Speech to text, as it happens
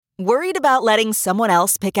Worried about letting someone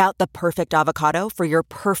else pick out the perfect avocado for your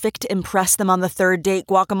perfect impress them on the third date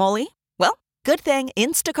guacamole? Well, good thing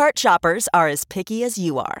Instacart shoppers are as picky as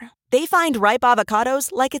you are. They find ripe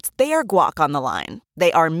avocados like it's their guac on the line.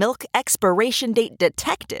 They are milk expiration date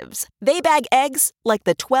detectives. They bag eggs like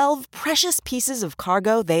the 12 precious pieces of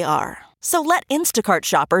cargo they are. So let Instacart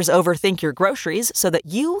shoppers overthink your groceries so that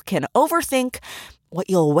you can overthink what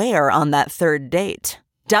you'll wear on that third date.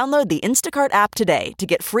 Download the Instacart app today to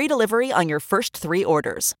get free delivery on your first 3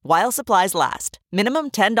 orders, while supplies last.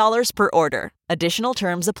 Minimum $10 per order. Additional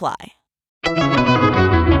terms apply.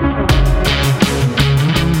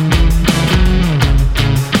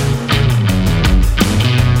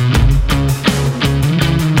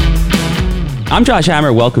 I'm Josh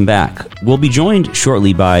Hammer. Welcome back. We'll be joined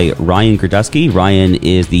shortly by Ryan Girdusky. Ryan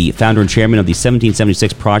is the founder and chairman of the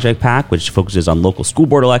 1776 Project PAC, which focuses on local school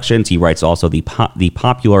board elections. He writes also the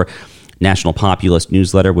popular National Populist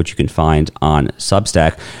newsletter, which you can find on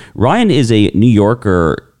Substack. Ryan is a New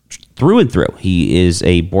Yorker through and through. He is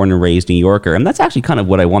a born and raised New Yorker, and that's actually kind of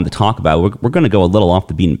what I wanted to talk about. We're going to go a little off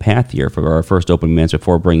the beaten path here for our first opening minutes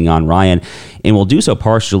before bringing on Ryan, and we'll do so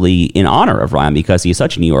partially in honor of Ryan because he's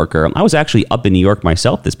such a New Yorker. I was actually up in New York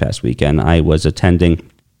myself this past weekend. I was attending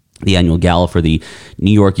the annual gala for the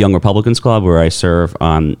New York Young Republicans Club, where I serve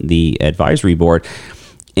on the advisory board.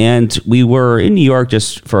 And we were in New York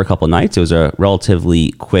just for a couple of nights. It was a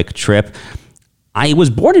relatively quick trip. I was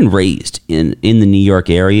born and raised in the New York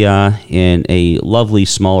area in a lovely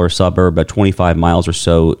smaller suburb about 25 miles or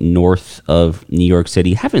so north of New York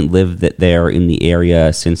City. Haven't lived there in the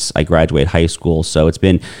area since I graduated high school, so it's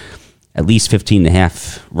been at least 15 and a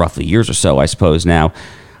half roughly years or so, I suppose now.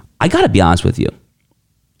 I got to be honest with you.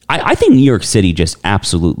 I think New York City just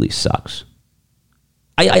absolutely sucks.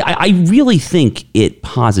 I really think it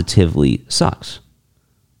positively sucks.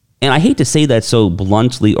 And I hate to say that so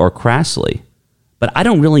bluntly or crassly, but I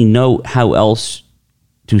don't really know how else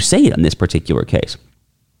to say it in this particular case.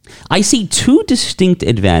 I see 2 distinct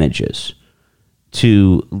advantages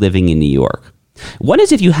to living in New York. One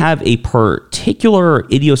is if you have a particular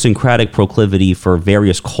idiosyncratic proclivity for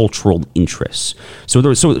various cultural interests. So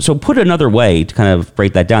put another way to kind of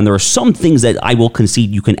break that down, there are some things that I will concede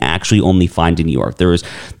you can actually only find in New York. There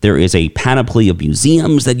is a panoply of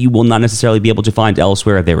museums that you will not necessarily be able to find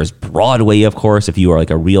elsewhere. There is Broadway, of course, if you are like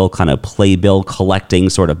a real kind of playbill collecting,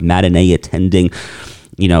 sort of matinee attending,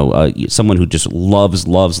 someone who just loves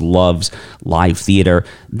live theater.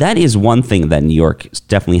 That is one thing that New York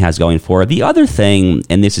definitely has going for it. The other thing,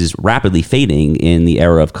 and this is rapidly fading in the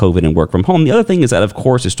era of COVID and work from home, the other thing is that, of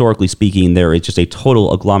course, historically speaking, there is just a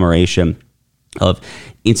total agglomeration of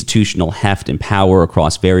institutional heft and power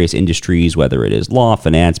across various industries, whether it is law,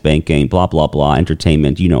 finance, banking, blah, blah, blah,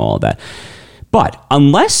 entertainment, all that. But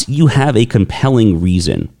unless you have a compelling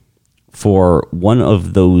reason for one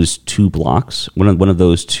of those 2 blocks, one of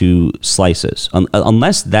those 2 slices,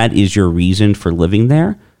 unless that is your reason for living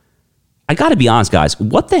there, I got to be honest, guys,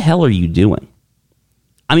 what the hell are you doing?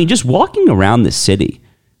 I mean, just walking around the city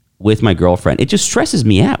with my girlfriend, it just stresses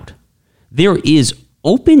me out. There is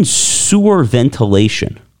open sewer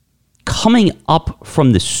ventilation coming up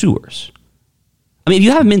from the sewers. I mean, if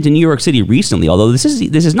you haven't been to New York City recently, although this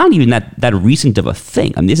is not even that recent of a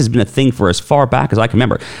thing. I mean, this has been a thing for as far back as I can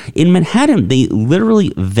remember. In Manhattan, they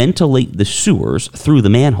literally ventilate the sewers through the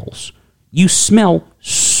manholes. You smell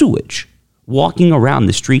sewage walking around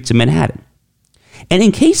the streets of Manhattan. And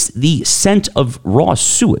in case the scent of raw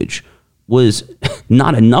sewage was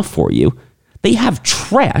not enough for you, they have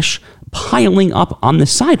trash piling up on the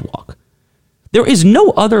sidewalk. There is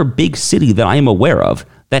no other big city that I am aware of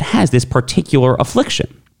that has this particular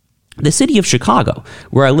affliction. The city of Chicago,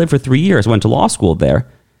 where I lived for 3 years, went to law school there.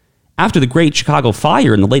 After the Great Chicago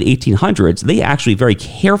Fire in the late 1800s, they actually very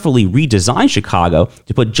carefully redesigned Chicago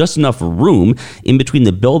to put just enough room in between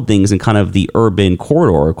the buildings and kind of the urban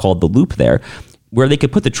corridor called the Loop there, where they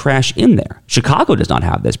could put the trash in there. Chicago does not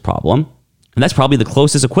have this problem. And that's probably the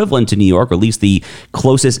closest equivalent to New York, or at least the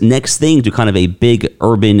closest next thing to kind of a big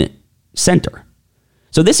urban center.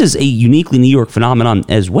 So this is a uniquely New York phenomenon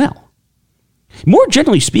as well. More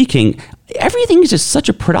generally speaking, everything is just such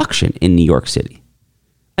a production in New York City.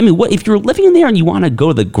 I mean, what if you're living in there and you want to go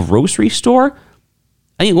to the grocery store? What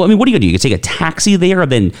are you going to do? You can take a taxi there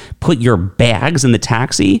and then put your bags in the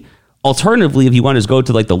taxi? Alternatively, if you want to go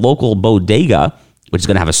to like the local bodega, which is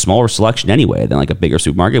going to have a smaller selection anyway than like a bigger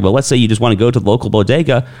supermarket, but let's say you just want to go to the local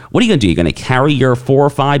bodega, what are you going to do? You're going to carry your 4 or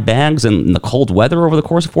 5 bags in the cold weather over the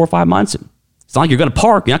course of 4 or 5 months? It's not like you're going to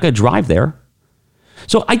park. You're not going to drive there.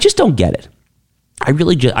 So I just don't get it. I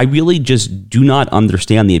really just do not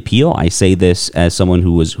understand the appeal. I say this as someone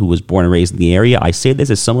who was born and raised in the area. I say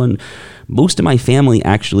this as someone, most of my family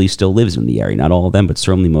actually still lives in the area. Not all of them, but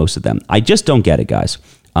certainly most of them. I just don't get it, guys.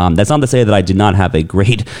 That's not to say that I did not have a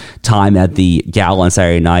great time at the gala on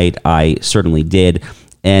Saturday night. I certainly did.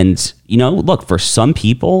 And, look, for some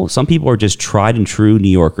people are just tried and true New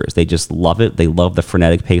Yorkers. They just love it. They love the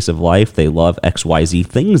frenetic pace of life. They love XYZ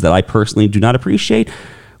things that I personally do not appreciate.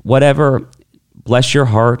 Whatever. Bless your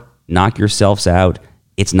heart, knock yourselves out.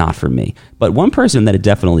 It's not for me. But one person that it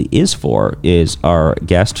definitely is for is our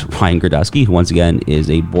guest, Ryan Girdusky, who once again is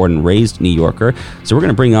a born and raised New Yorker. So we're going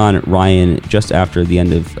to bring on Ryan just after the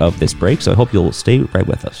end of this break. So I hope you'll stay right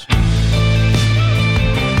with us.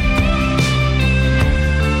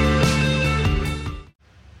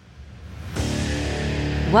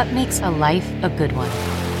 What makes a life a good one?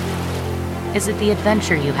 Is it the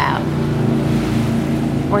adventure you have?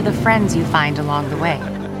 Or the friends you find along the way?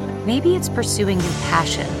 Maybe it's pursuing your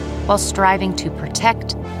passion while striving to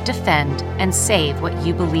protect, defend, and save what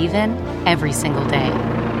you believe in every single day.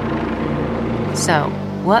 So,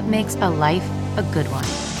 what makes a life a good one?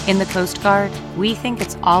 In the Coast Guard, we think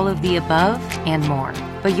it's all of the above and more,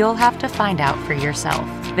 but you'll have to find out for yourself.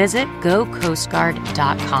 Visit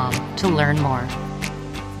gocoastguard.com to learn more.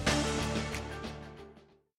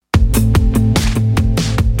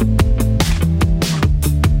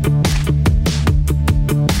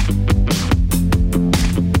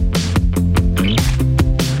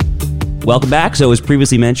 Welcome back. So as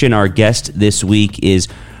previously mentioned, our guest this week is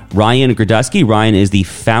Ryan Girdusky. Ryan is the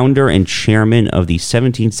founder and chairman of the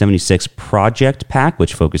 1776 Project PAC,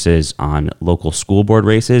 which focuses on local school board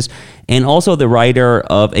races, and also the writer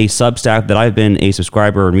of a Substack that I've been a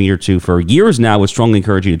subscriber or reader to for years now. Would strongly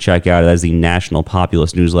encourage you to check out. As the national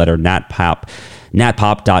populist newsletter,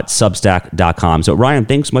 natpop.substack.com. So Ryan,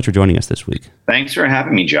 thanks so much for joining us this week. Thanks for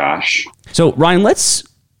having me, Josh. So Ryan, let's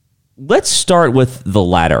start with the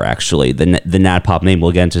latter, actually, the NatPop name.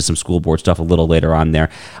 We'll get into some school board stuff a little later on there.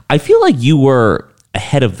 I feel like you were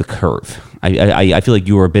ahead of the curve. I feel like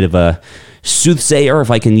you were a bit of a soothsayer, if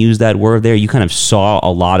I can use that word there. You kind of saw a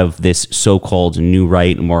lot of this so-called new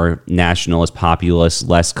right, more nationalist, populist,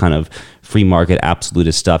 less kind of free market,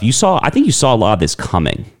 absolutist stuff. I think you saw a lot of this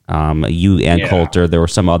coming. You and Coulter, there were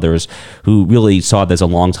some others who really saw this a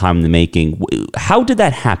long time in the making. How did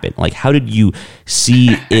that happen? Like, how did you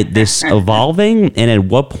see this evolving? And at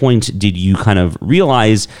what point did you kind of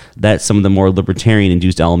realize that some of the more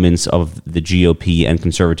libertarian-induced elements of the GOP and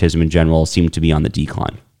conservatism in general seemed to be on the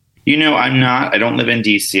decline? I don't live in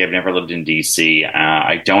D.C. I've never lived in D.C.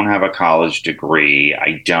 I don't have a college degree.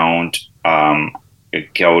 I don't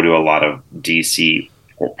go to a lot of D.C.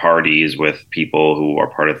 parties with people who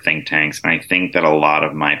are part of think tanks. And I think that a lot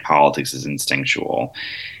of my politics is instinctual.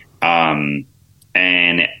 And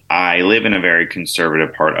I live in a very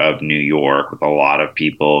conservative part of New York with a lot of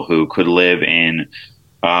people who could live in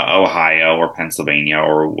Ohio or Pennsylvania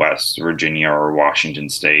or West Virginia or Washington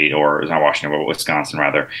State, or not Washington, but Wisconsin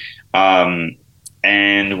rather.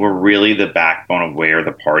 And were really the backbone of where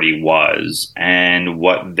the party was and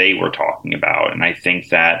what they were talking about. And I think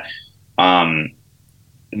that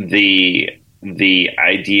the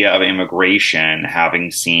idea of immigration,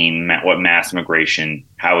 having seen what mass immigration,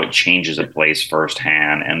 how it changes a place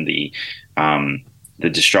firsthand, and the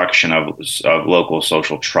destruction of local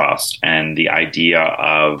social trust, and the idea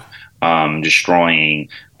of destroying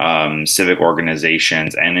civic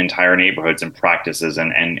organizations and entire neighborhoods and practices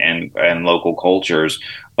and local cultures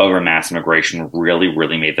over mass immigration really,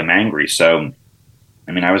 really made them angry. So,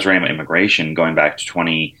 I mean, I was writing about immigration going back to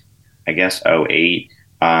 2008.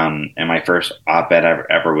 And my first op-ed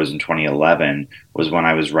ever was in 2011, was when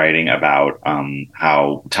I was writing about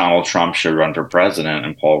how Donald Trump should run for president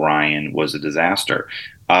and Paul Ryan was a disaster.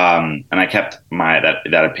 And I kept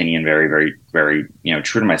that opinion very, very, very,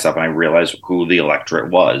 true to myself. And I realized who the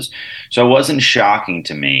electorate was. So it wasn't shocking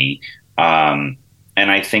to me. And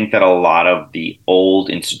I think that a lot of the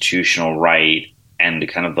old institutional right and the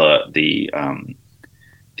kind of the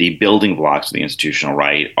building blocks of the institutional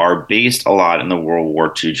right are based a lot in the World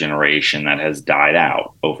War II generation that has died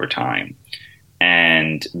out over time.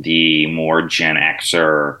 And the more Gen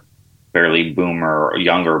Xer, barely boomer, or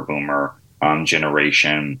younger boomer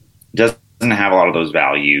generation doesn't have a lot of those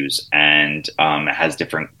values and has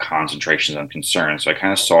different concentrations on concerns. So I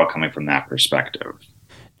kind of saw it coming from that perspective.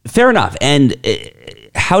 Fair enough. And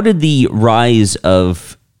how did the rise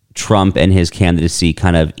of Trump and his candidacy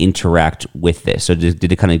kind of interact with this? So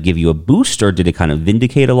did it kind of give you a boost, or did it kind of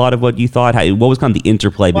vindicate a lot of what you thought? What was kind of the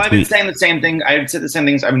interplay between? I've been saying the same thing. I've said the same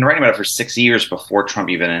things. I've been writing about it for 6 years before Trump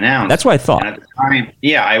even announced. That's what I thought. And at the time,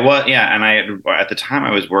 yeah, I was. Yeah, and at the time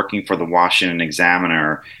I was working for the Washington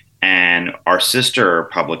Examiner, and our sister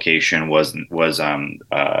publication was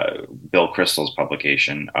Bill Kristol's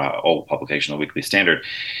publication, old publication, the Weekly Standard.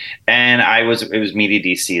 And it was Media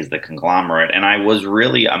DC as the conglomerate, and I was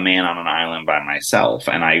really a man on an island by myself.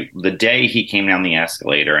 And the day he came down the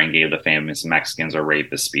escalator and gave the famous Mexicans are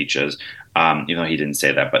rapist speeches, even though he didn't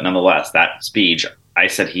say that, but nonetheless, that speech, I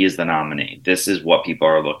said he is the nominee. This is what people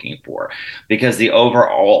are looking for. Because the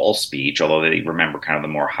overall speech, although they remember kind of the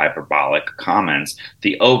more hyperbolic comments,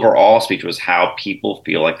 the overall speech was how people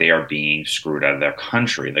feel like they are being screwed out of their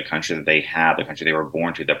country, the country that they have, the country they were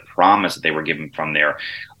born to, the promise that they were given from their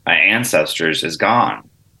ancestors is gone.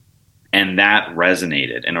 And that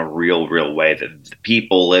resonated in a real way, that the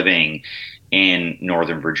people living in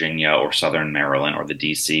Northern Virginia or Southern Maryland or the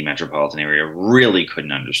DC metropolitan area really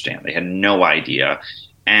couldn't understand. They had no idea.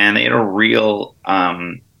 And they had a real,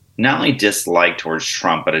 not only dislike towards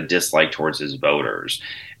Trump, but a dislike towards his voters.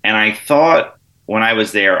 And I thought when I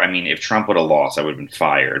was there, I mean, if Trump would have lost, I would have been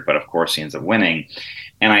fired. But of course, he ends up winning.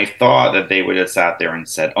 And I thought that they would have sat there and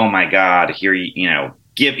said, oh, my God, here,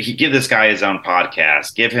 give this guy his own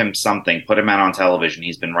podcast, give him something, put him out on television.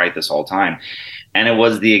 He's been right this whole time. And it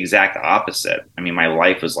was the exact opposite. I mean, my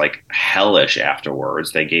life was like hellish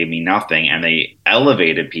afterwards. They gave me nothing, and they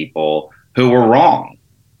elevated people who were wrong.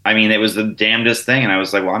 I mean, it was the damnedest thing. And I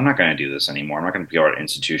was like, well, I'm not going to do this anymore. I'm not going to be on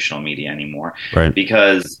institutional media anymore, right?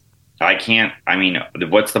 Because I can't. I mean,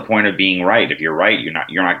 what's the point of being right? If you're right, you're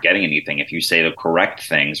not getting anything. If you say the correct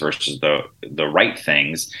things versus the right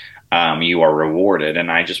things, you are rewarded.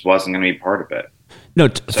 And I just wasn't going to be part of it. No,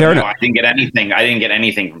 fair enough. I didn't get anything. I didn't get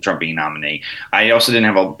anything from Trump being nominee. I also didn't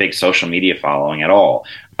have a big social media following at all.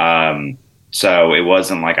 So it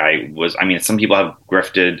wasn't like I was. I mean, some people have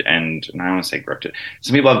grifted, and I don't want to say grifted.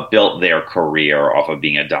 Some people have built their career off of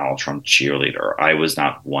being a Donald Trump cheerleader. I was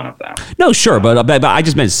not one of them. No, sure, but I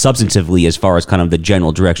just meant substantively, as far as kind of the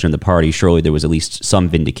general direction of the party. Surely there was at least some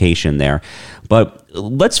vindication there. But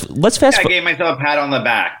let's fast. I gave myself a pat on the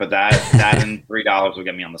back, but that and $3 would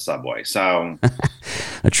get me on the subway. So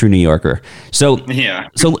a true New Yorker. So yeah.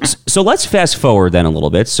 So let's fast forward then a little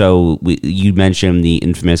bit. So you mentioned the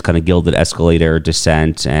infamous kind of gilded escalator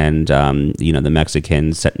descent, and the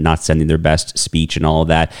Mexicans not sending their best speech and all of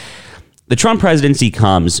that. The Trump presidency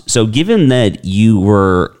comes. So given that you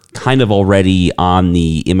were kind of already on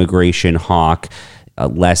the immigration hawk,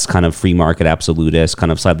 less kind of free market absolutist,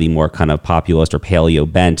 kind of slightly more kind of populist or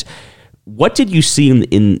paleo bent, what did you see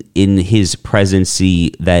in his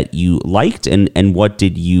presidency that you liked, and what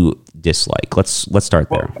did you dislike? Let's start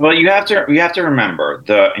there. Well, you have to remember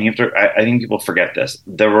I think people forget this.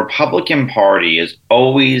 The Republican Party is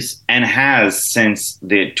always, and has since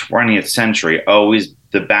the 20th century, always,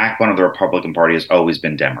 the backbone of the Republican Party has always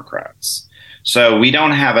been Democrats. So we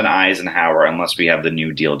don't have an Eisenhower unless we have the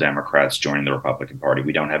New Deal Democrats joining the Republican Party.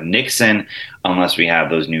 We don't have Nixon unless we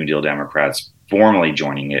have those New Deal Democrats formally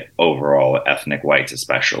joining it, overall ethnic whites,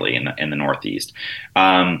 especially in the Northeast.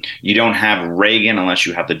 You don't have Reagan unless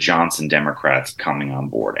you have the Johnson Democrats coming on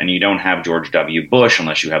board. And you don't have George W. Bush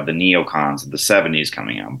unless you have the neocons of the 70s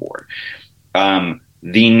coming on board.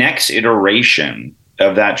 The next iteration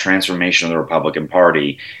of that transformation of the Republican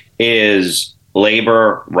Party is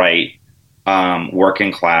labor, right,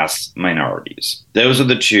 working class minorities. Those are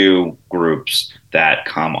the two groups that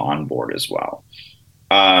come on board as well.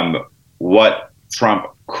 What Trump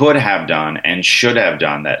could have done and should have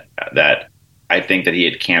done that I think that he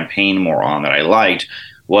had campaigned more on, that I liked,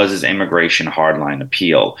 was his immigration hardline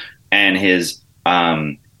appeal and his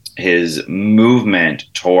movement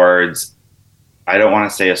towards, I don't want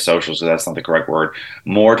to say a social, so that's not the correct word,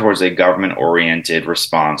 more towards a government-oriented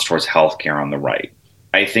response towards healthcare on the right.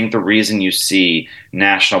 I think the reason you see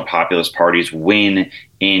national populist parties win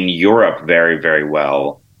in Europe very, very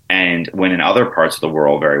well, and win in other parts of the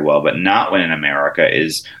world very well, but not win in America,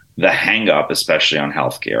 is the hang-up, especially on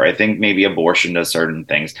healthcare. I think maybe abortion does certain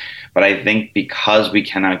things, but I think because we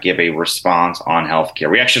cannot give a response on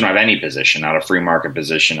healthcare, we actually don't have any position, not a free market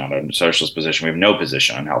position, not a socialist position. We have no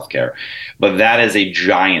position on healthcare, but that is a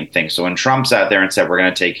giant thing. So when Trump sat there and said, we're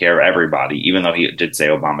going to take care of everybody, even though he did say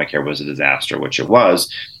Obamacare was a disaster, which it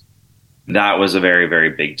was, that was a very,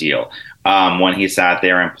 very big deal. When he sat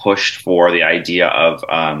there and pushed for the idea of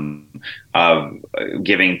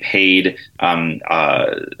giving paid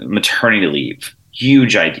maternity leave,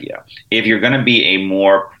 huge idea. If you're going to be a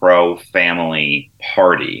more pro-family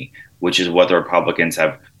party, which is what the Republicans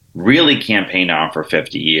have really campaigned on for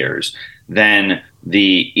 50 years, then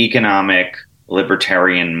the economic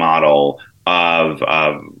libertarian model of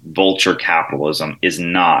vulture capitalism is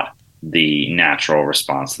not the natural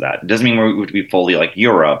response to that. It doesn't mean we would be fully like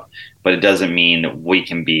Europe, but it doesn't mean we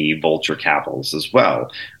can be vulture capitalists as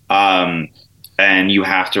well. And you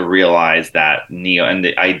have to realize that the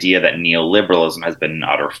idea that neoliberalism has been an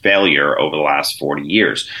utter failure over the last 40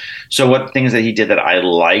 years. So what things that he did that I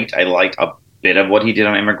liked a bit of what he did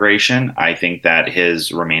on immigration. I think that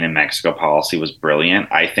his Remain in Mexico policy was brilliant.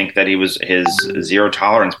 I think that his zero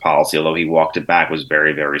tolerance policy, although he walked it back, was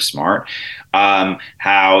very, very smart.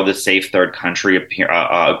 How the safe third country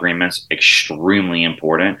agreements, extremely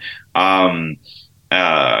important. When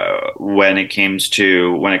it comes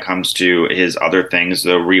to his other things,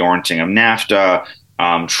 the reorienting of NAFTA,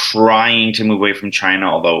 trying to move away from China,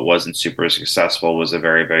 although it wasn't super successful, was a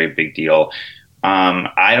very, very big deal.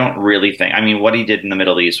 I don't really think, what he did in the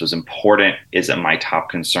Middle East was important. Is it my top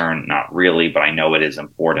concern? Not really, but I know it is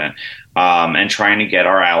important. And trying to get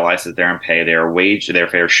our allies sit there and pay their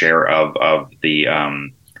fair share of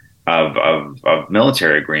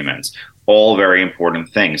military agreements. All very important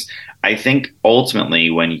things. I think ultimately,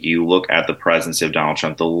 when you look at the presidency of Donald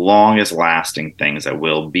Trump, the longest lasting things that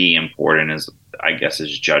will be important is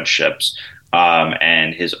his judgeships,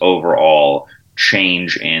 and his overall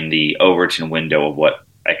change in the Overton window of what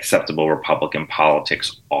acceptable Republican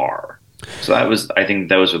politics are. So I think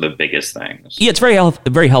those were the biggest things. Yeah, it's very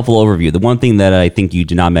helpful overview. The one thing that I think you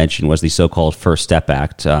did not mention was the so-called First Step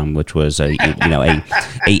Act, which was a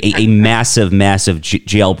massive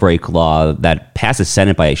jailbreak law that passed the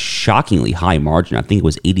Senate by a shockingly high margin. I think it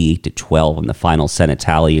was 88-12 in the final Senate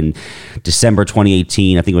tally in December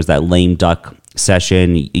 2018. I think it was that lame duck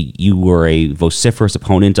session. You were a vociferous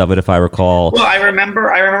opponent of it, if I recall. Well, I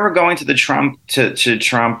remember going to the Trump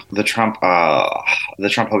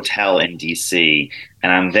hotel in DC,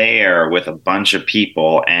 and I'm there with a bunch of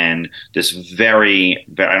people, and this very,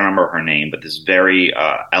 I don't remember her name, but this very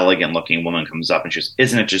elegant looking woman comes up and she goes,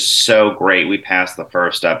 "Isn't it just so great? We passed the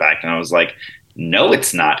First Step Act." And I was like, "No,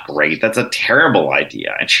 it's not great. That's a terrible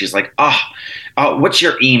idea." And she's like, "What's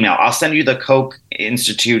your email? I'll send you the Koch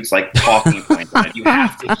Institute's talking points on it. You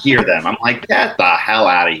have to hear them." I'm like, "Get the hell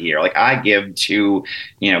out of here!" I give two,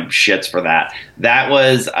 shits for that. That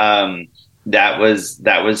was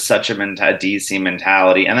such a DC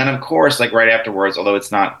mentality. And then of course, right afterwards, although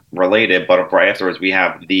it's not related, but right afterwards we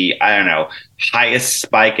have the highest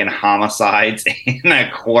spike in homicides in a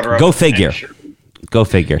quarter. Go figure. Go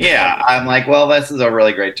figure. Yeah, I'm like, well, this is a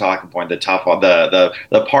really great talking point.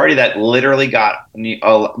 The party that literally got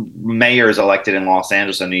mayors elected in Los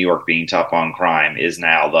Angeles and New York being tough on crime is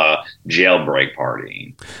now the jailbreak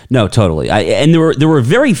party. No, totally. And there were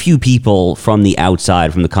very few people from the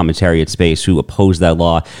outside, from the commentariat space, who opposed that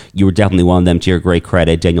law. You were definitely one of them. To your great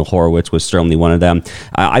credit, Daniel Horowitz was certainly one of them.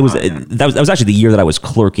 That was actually the year that I was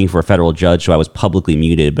clerking for a federal judge, so I was publicly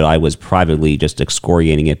muted, but I was privately just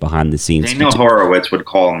excoriating it behind the scenes. Daniel Horowitz would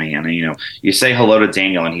call me, and you say hello to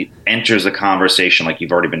Daniel, and he enters a conversation like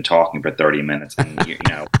you've already been talking for 30 minutes, and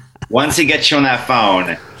once he gets you on that phone,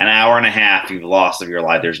 an hour and a half you've lost of your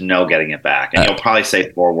life. There's no getting it back, and you'll probably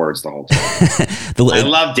say 4 words the whole time. I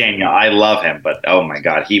love Daniel, I love him, but oh my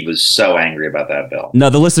god, he was so angry about that bill. No,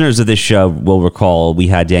 the listeners of this show will recall we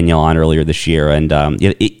had Daniel on earlier this year, and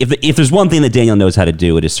if there's one thing that Daniel knows how to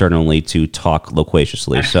do, it is certainly to talk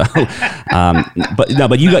loquaciously. So, but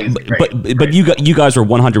you guys were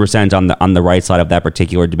 100% on the right side of that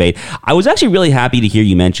particular debate. I was actually really happy to hear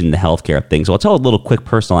you mention the healthcare thing. So I'll tell a little quick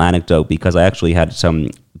personal anecdote, because I actually had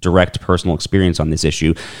some direct personal experience on this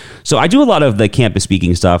issue. So I do a lot of the campus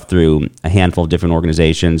speaking stuff through a handful of different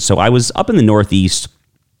organizations. So I was up in the Northeast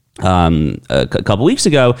a couple weeks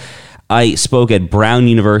ago. I spoke at Brown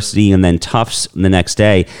University and then Tufts the next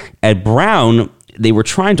day. At Brown, they were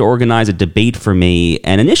trying to organize a debate for me,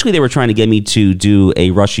 and initially they were trying to get me to do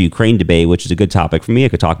a Russia-Ukraine debate, which is a good topic for me. I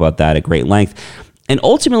could talk about that at great length. And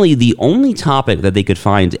ultimately, the only topic that they could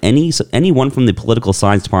find anyone from the political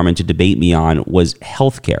science department to debate me on was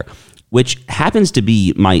healthcare, which happens to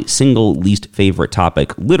be my single least favorite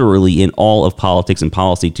topic, literally in all of politics and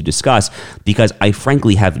policy to discuss, because I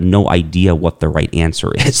frankly have no idea what the right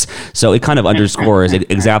answer is. So it kind of underscores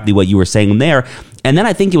exactly what you were saying there. And then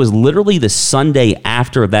I think it was literally the Sunday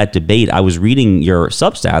after that debate, I was reading your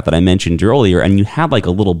Substack that I mentioned earlier, and you had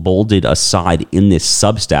a little bolded aside in this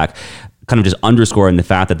Substack, kind of just underscoring the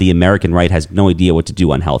fact that the American right has no idea what to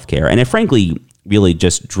do on healthcare. And frankly, really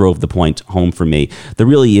just drove the point home for me. There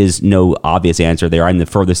really is no obvious answer there. I'm the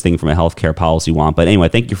furthest thing from a healthcare policy wonk. But anyway,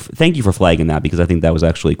 thank you for flagging that, because I think that was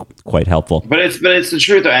actually quite helpful. But it's the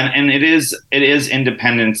truth, and it is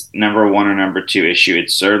independence number one or number two issue.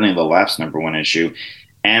 It's certainly the left's number one issue.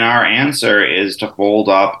 And our answer is to fold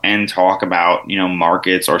up and talk about,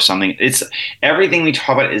 markets or something. It's everything we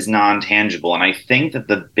talk about is non-tangible. And I think that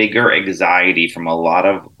the bigger anxiety from a lot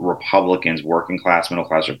of Republicans, working class, middle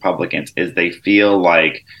class Republicans, is they feel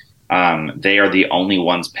like they are the only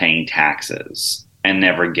ones paying taxes and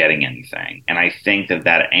never getting anything. And I think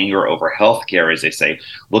that anger over healthcare is, they say,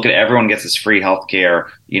 look at everyone gets this free healthcare.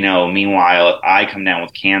 Meanwhile, if I come down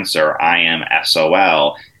with cancer, I am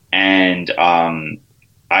SOL. And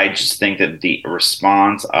I just think that the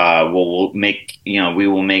response we will make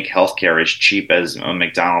healthcare as cheap as a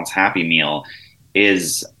McDonald's Happy Meal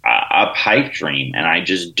is a pipe dream. And I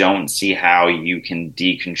just don't see how you can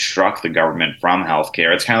deconstruct the government from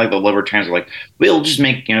healthcare. It's kind of like the libertarians are like, we'll just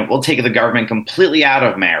we'll take the government completely out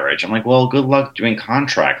of marriage. I'm like, well, good luck doing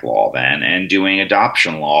contract law then, and doing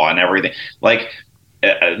adoption law and everything. Like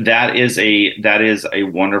that is a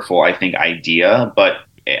wonderful, I think, idea, but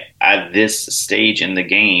at this stage in the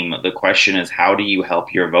game, the question is, how do you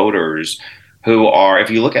help your voters who are,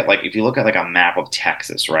 if you look at like a map of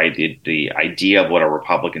Texas, right? The idea of what a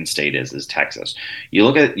Republican state is Texas. You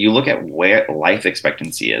look at where life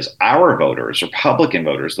expectancy is. Our voters, Republican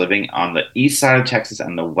voters living on the east side of Texas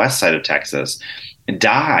and the west side of Texas,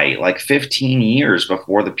 die like 15 years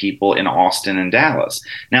before the people in Austin and Dallas.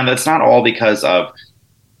 Now, that's not all because of,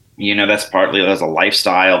 that's partly as a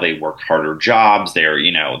lifestyle. They work harder jobs. They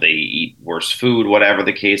eat worse food, whatever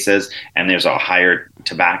the case is, and there's a higher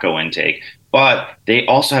tobacco intake. But they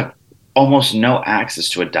also have almost no access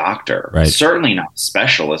to a doctor, right. Certainly not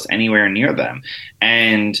specialists anywhere near them.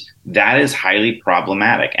 And that is highly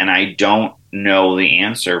problematic. And I don't know the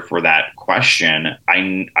answer for that question.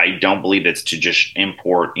 I don't believe it's to just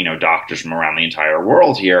import, doctors from around the entire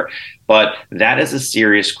world here. But that is a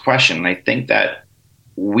serious question. And I think that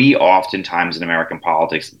we oftentimes in American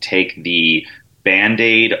politics take the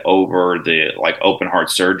Band-Aid over the open heart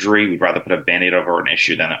surgery. We'd rather put a Band-Aid over an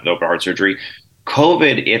issue than the open heart surgery.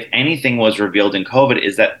 COVID, if anything was revealed in COVID,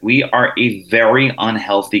 is that we are a very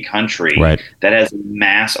unhealthy country, right, that has a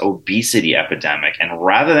mass obesity epidemic. And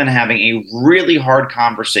rather than having a really hard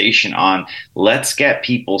conversation on let's get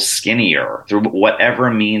people skinnier through whatever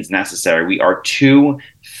means necessary, we are too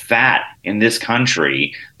fat in this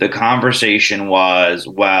country. The conversation was,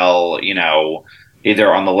 well,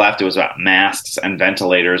 either on the left, it was about masks and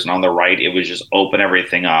ventilators, and on the right, it was just open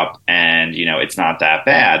everything up and, it's not that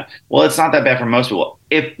bad. Well, it's not that bad for most people,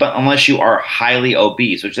 but unless you are highly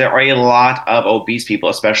obese, which there are a lot of obese people,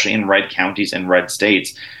 especially in red counties and red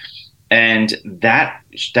states. And that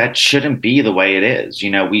shouldn't be the way it is.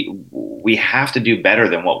 We have to do better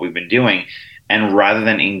than what we've been doing. And rather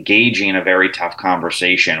than engaging in a very tough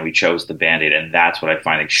conversation, we chose the Band-Aid. And that's what I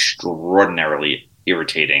find extraordinarily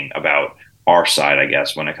irritating about our side, I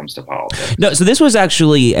guess, when it comes to politics. No, so this was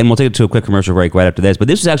actually, and we'll take it to a quick commercial break right after this, but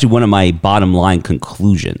this was actually one of my bottom line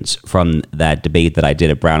conclusions from that debate that I did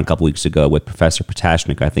at Brown a couple weeks ago with Professor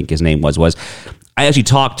Potashnik, I think his name was I actually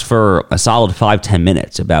talked for a solid 5-10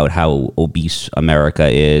 minutes about how obese America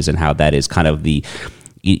is and how that is kind of the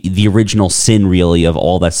original sin, really, of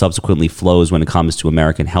all that subsequently flows when it comes to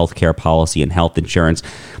American healthcare policy and health insurance.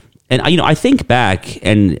 And, I think back,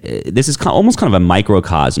 and this is almost kind of a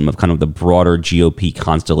microcosm of kind of the broader GOP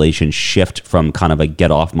constellation shift from kind of a get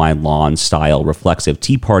off my lawn style reflexive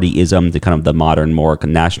Tea Partyism to kind of the modern, more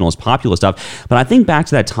nationalist populist stuff. But I think back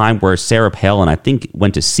to that time where Sarah Palin, I think,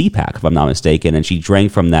 went to CPAC, if I'm not mistaken, and she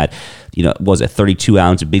drank from that, was a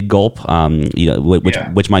 32-ounce big gulp,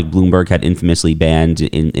 which Mike Bloomberg had infamously banned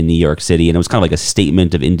in New York City. And it was kind of like a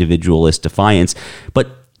statement of individualist defiance.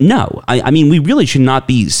 But no, I mean, we really should not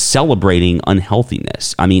be celebrating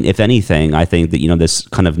unhealthiness. I mean, if anything, I think that, this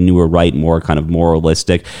kind of newer right, more kind of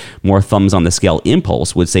moralistic, more thumbs on the scale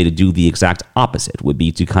impulse would say to do the exact opposite, would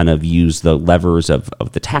be to kind of use the levers of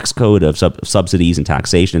the tax code, of subsidies and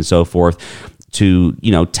taxation and so forth to,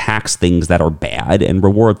 tax things that are bad and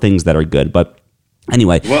reward things that are good. But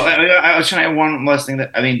anyway. Well, I was trying to add one last thing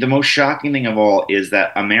the most shocking thing of all is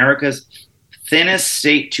that America's thinnest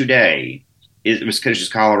state today is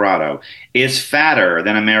Colorado, is fatter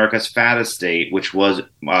than America's fattest state, which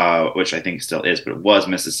I think still is, but it was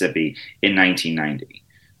Mississippi in 1990.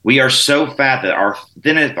 We are so fat that our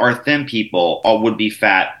thin people would be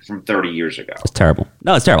fat from 30 years ago. It's terrible.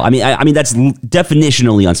 No, it's terrible. I mean, that's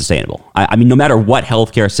definitionally unsustainable. I mean, no matter what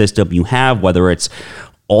healthcare system you have, whether it's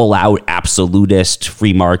all out absolutist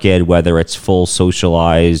free market, whether it's full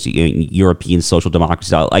socialized European social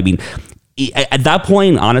democracy. I mean, at that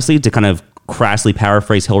point, honestly, to kind of crassly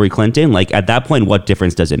paraphrase Hillary Clinton, like at that point, what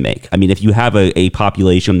difference does it make? I mean, if you have a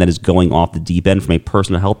population that is going off the deep end from a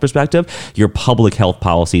personal health perspective, your public health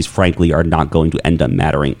policies, frankly, are not going to end up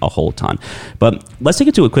mattering a whole ton. But let's take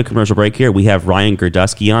it to a quick commercial break here. We have Ryan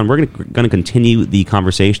Girdusky on. We're going to continue the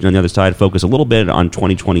conversation on the other side, focus a little bit on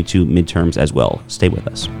 2022 midterms as well. Stay with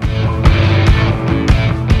us.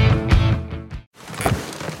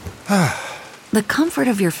 The comfort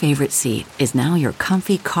of your favorite seat is now your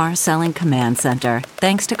comfy car selling command center,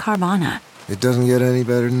 thanks to Carvana. It doesn't get any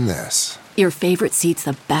better than this. Your favorite seat's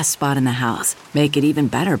the best spot in the house. Make it even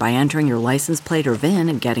better by entering your license plate or VIN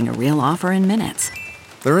and getting a real offer in minutes.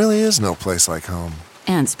 There really is no place like home.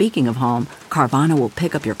 And speaking of home, Carvana will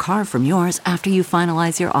pick up your car from yours after you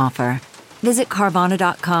finalize your offer. Visit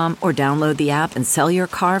Carvana.com or download the app and sell your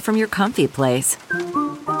car from your comfy place.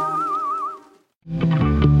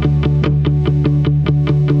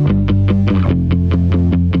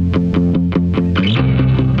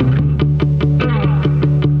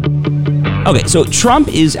 Okay, so Trump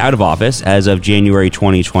is out of office as of January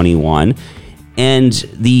 2021, and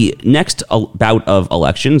the next bout of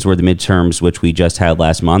elections were the midterms, which we just had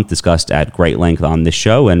last month, discussed at great length on this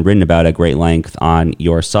show and written about at great length on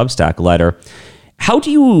your Substack letter. How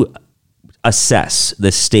do you assess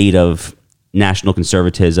the state of national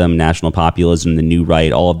conservatism, national populism, the new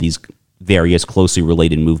right, all of these various closely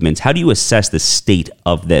related movements? How do you assess the state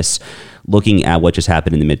of this, looking at what just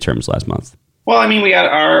happened in the midterms last month? Well, I mean,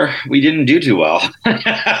 we didn't do too well.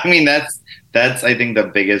 I mean, that's I think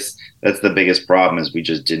the biggest problem is we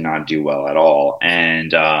just did not do well at all.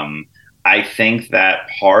 And I think that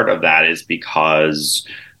part of that is because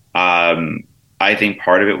I think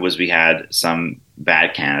part of it was we had some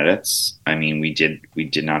bad candidates. I mean, we did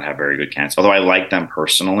not have very good candidates, although I like them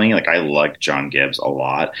personally. Like, I like John Gibbs a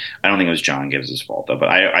lot. I don't think it was John Gibbs' fault, though, but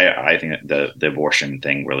I think that the abortion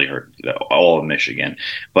thing really hurt all of Michigan.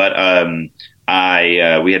 But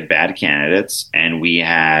we had bad candidates, and we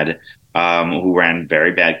had who ran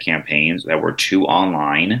very bad campaigns that were too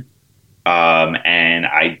online. And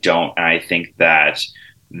I think that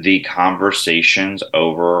the conversations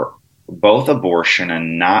over both abortion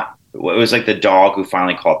and not, it was like the dog who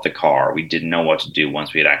finally caught the car. We didn't know what to do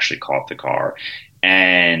once we had actually caught the car.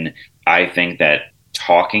 And I think that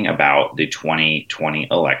talking about the 2020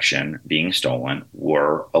 election being stolen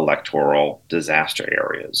were electoral disaster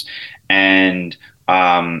areas. And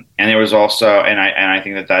there was also, and I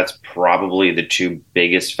think that that's probably the two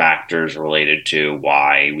biggest factors related to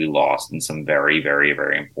why we lost in some very, very,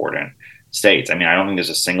 very important states. I mean, I don't think there's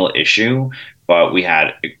a single issue, but we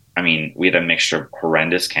had a mixture of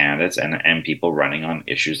horrendous candidates and people running on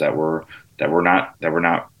issues that were not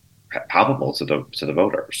palpable to the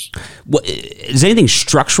voters. Well, does anything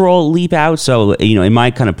structural leap out? So, in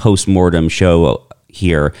my kind of post-mortem show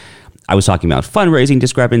here, I was talking about fundraising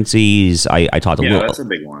discrepancies. I talked a little. Yeah, that's a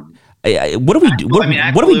big one. What do we do? What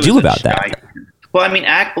do we do about that? Well, I mean,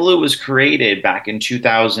 Act Blue was created back in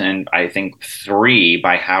 2003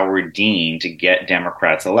 by Howard Dean to get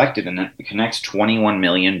Democrats elected, and it connects 21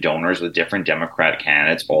 million donors with different Democrat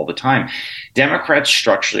candidates all the time. Democrats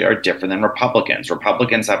structurally are different than Republicans.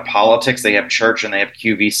 Republicans have politics, they have church, and they have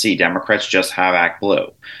QVC. Democrats just have Act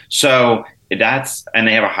Blue. So and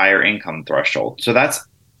they have a higher income threshold. So that's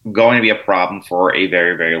going to be a problem for a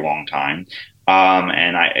very, very long time.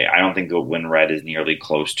 And I don't think the Win Red is nearly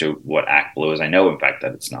close to what Act Blue is. I know, in fact,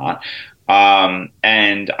 that it's not. And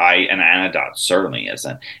Anadot certainly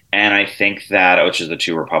isn't. And I think that, which is the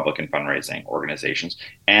two Republican fundraising organizations,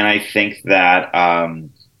 and I think that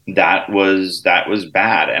that was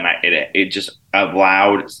bad, and it just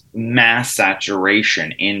allowed mass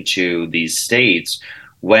saturation into these states.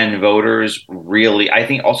 When voters really, I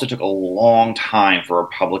think, also took a long time for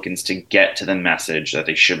Republicans to get to the message that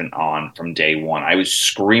they should have been on from day one. I was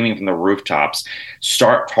screaming from the rooftops,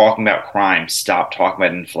 start talking about crime, stop talking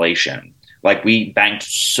about inflation. Like, we banked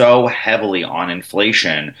so heavily on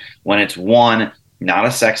inflation when it's, one, not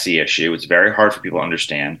a sexy issue. It's very hard for people to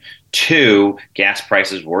understand. Two, gas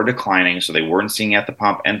prices were declining, so they weren't seeing it at the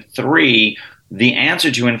pump. And three, the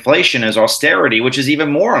answer to inflation is austerity, which is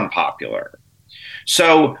even more unpopular.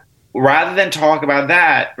 So rather than talk about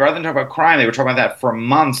crime, they were talking about that for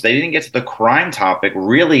months. They didn't get to the crime topic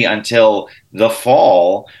really until the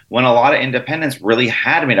fall, when a lot of independents really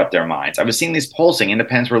had made up their minds. I was seeing these polls saying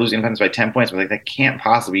independents were losing independents by 10 points. I was like, that can't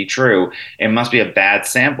possibly be true. It must be a bad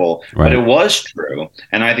sample. Right. But it was true.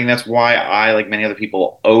 And I think that's why I, like many other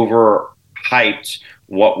people, overhyped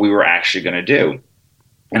what we were actually going to do.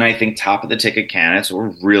 And I think top of the ticket candidates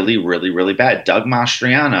were really, really, really bad. Doug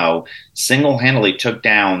Mastriano single-handedly took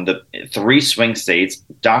down the 3 swing states.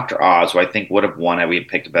 Dr. Oz, who I think would have won had we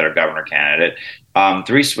picked a better governor candidate,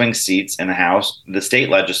 3 swing seats in the House, the state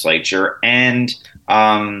legislature, and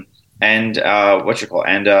Dr.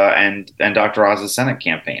 Oz's Senate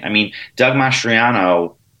campaign. I mean, Doug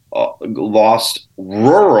Mastriano lost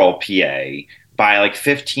rural PA by like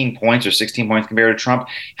 15 points or 16 points compared to Trump.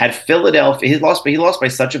 Had Philadelphia, he lost by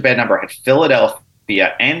such a bad number. Had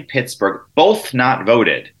Philadelphia and Pittsburgh both not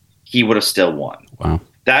voted, he would have still won. Wow.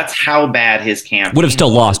 That's how bad his campaign would have still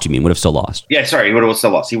lost. You mean would have still lost? Yeah, sorry, he would have still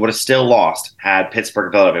lost. He would have still lost had Pittsburgh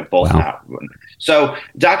and Philadelphia both not. So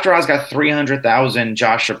Dr. Oz got 300,000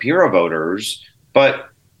 Josh Shapiro voters, but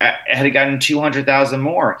had he gotten 200,000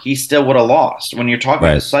 more, he still would have lost. When you're talking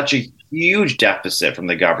about such a huge deficit from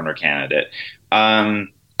the governor candidate, I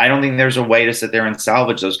don't think there's a way to sit there and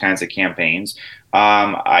salvage those kinds of campaigns.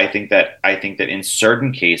 I think that in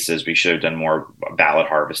certain cases we should have done more ballot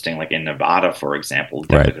harvesting, like in Nevada, for example.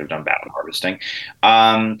 Definitely could have done ballot harvesting.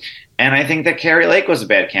 And I think that Carrie Lake was a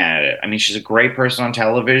bad candidate. I mean, she's a great person on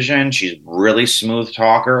television. She's a really smooth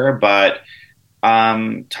talker, but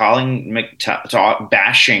bashing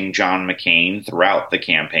John McCain throughout the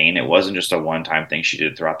campaign. It wasn't just a one-time thing. She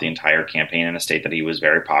did throughout the entire campaign in a state that he was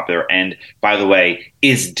very popular and, by the way,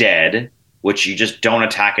 is dead, which you just don't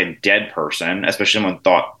attack a dead person, especially someone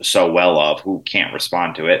thought so well of who can't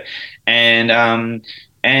respond to it. And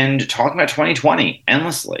talking about 2020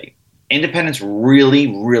 endlessly. Independents really,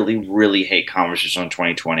 really, really hate conversation on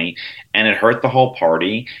 2020, and it hurt the whole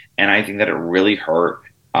party. And I think that it really hurt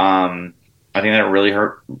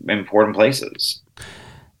important places.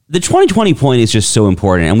 The 2020 point is just so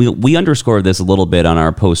important, and we underscored this a little bit on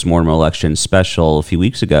our post-mortem election special a few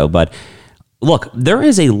weeks ago, but look, there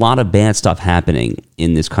is a lot of bad stuff happening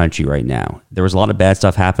in this country right now. There was a lot of bad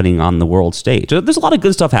stuff happening on the world stage. There's a lot of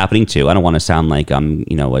good stuff happening too. I don't want to sound like I'm,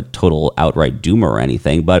 a total outright doomer or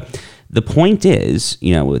anything, but the point is,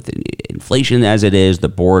 with inflation as it is, the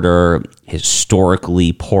border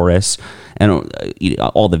historically porous, and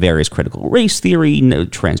all the various critical race theory,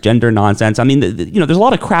 transgender nonsense. I mean, there's a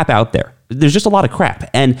lot of crap out there. There's just a lot of crap,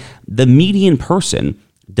 and the median person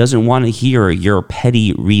doesn't want to hear your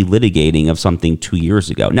petty relitigating of something 2 years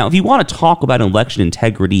ago. Now, if you want to talk about election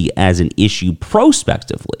integrity as an issue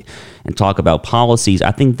prospectively and talk about policies,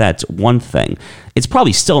 I think that's one thing. It's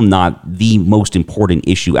probably still not the most important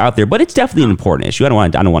issue out there, but it's definitely an important issue. I don't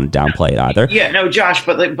want to downplay it either. Yeah, no, Josh,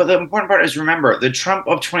 but the important part is, remember, the Trump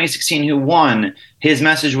of 2016 who won, his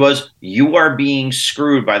message was, you are being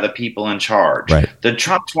screwed by the people in charge. Right. The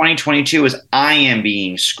Trump 2022 is, I am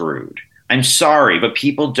being screwed. I'm sorry, but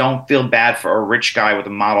people don't feel bad for a rich guy with a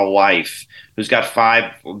model wife who's got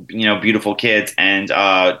 5, beautiful kids and 20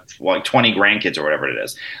 grandkids or whatever it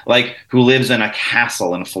is, like, who lives in a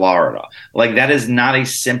castle in Florida. Like, that is not a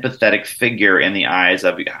sympathetic figure in the eyes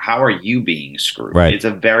of, how are you being screwed? Right. It's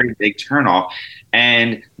a very big turnoff.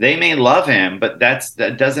 And they may love him, but that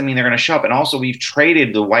doesn't mean they're going to show up. And also, we've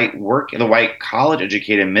traded the white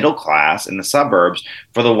college-educated middle class in the suburbs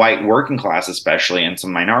for the white working class, especially, and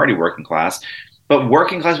some minority working class. But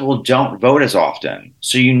working class people don't vote as often.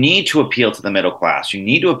 So you need to appeal to the middle class. You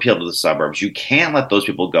need to appeal to the suburbs. You can't let those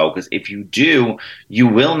people go, because if you do, you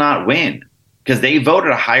will not win, because they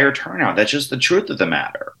voted a higher turnout. That's just the truth of the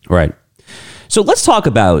matter. Right. So let's talk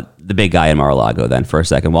about the big guy in Mar-a-Lago then for a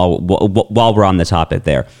second while we're on the topic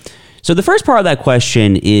there. So the first part of that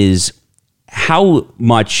question is, how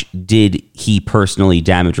much did he personally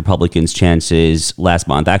damage Republicans' chances last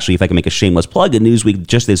month? Actually, if I can make a shameless plug, in Newsweek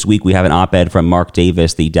just this week, we have an op-ed from Mark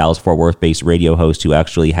Davis, the Dallas-Fort Worth-based radio host, who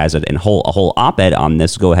actually has a whole op-ed on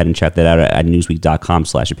this. Go ahead and check that out at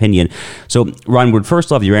newsweek.com/opinion. So, Ron, would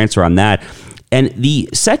first love your answer on that. And the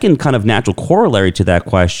second kind of natural corollary to that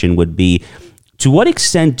question would be, to what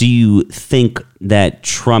extent do you think that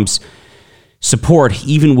Trump's support,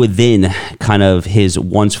 even within kind of his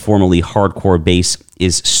once formerly hardcore base,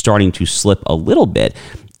 is starting to slip a little bit?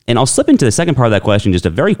 And I'll slip into the second part of that question, just a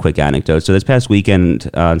very quick anecdote. So this past weekend,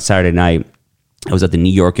 on Saturday night, I was at the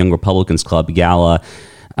New York Young Republicans Club Gala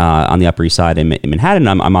on the Upper East Side in Manhattan.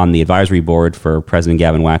 I'm on the advisory board for President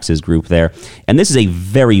Gavin Wax's group there. And this is a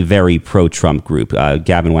very, very pro-Trump group.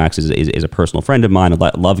 Gavin Wax is a personal friend of mine.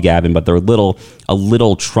 I love Gavin, but they're a little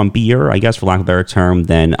Trumpier, I guess, for lack of a better term,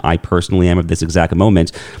 than I personally am at this exact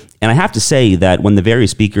moment. And I have to say that when the various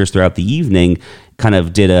speakers throughout the evening kind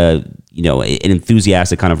of did an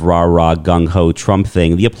enthusiastic kind of rah-rah, gung-ho Trump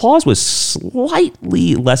thing, the applause was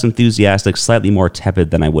slightly less enthusiastic, slightly more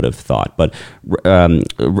tepid than I would have thought. But Ryan,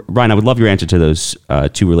 I would love your answer to those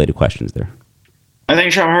two related questions there. I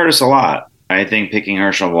think Trump hurt us a lot. I think picking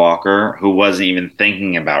Herschel Walker, who wasn't even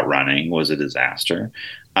thinking about running, was a disaster.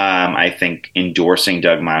 I think endorsing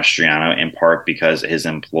Doug Mastriano in part because his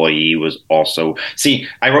employee was also. See,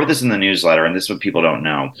 I wrote this in the newsletter, and this is what people don't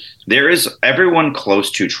know. There is everyone close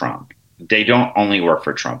to Trump. They don't only work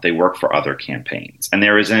for Trump; they work for other campaigns, and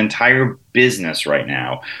there is an entire business right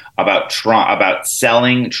now about Trump, about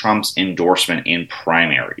selling Trump's endorsement in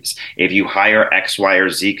primaries. If you hire X, Y, or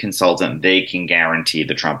Z consultant, they can guarantee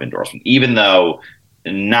the Trump endorsement, even though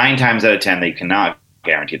 9 times out of 10 they cannot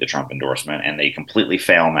guarantee the Trump endorsement, and they completely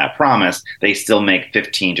fail on that promise. They still make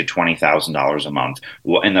 $15,000 to $20,000 a month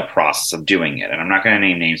in the process of doing it. And I'm not going to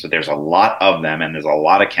name names, but there's a lot of them, and there's a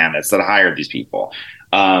lot of candidates that hired these people.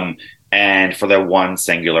 And for the one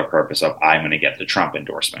singular purpose of, I'm going to get the Trump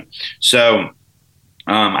endorsement. So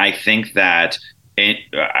I think that,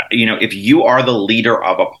 if you are the leader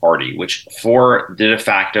of a party, which for the de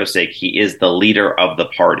facto sake, he is the leader of the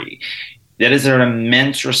party, that is an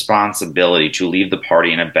immense responsibility to leave the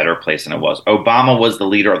party in a better place than it was. Obama was the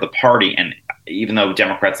leader of the party, and even though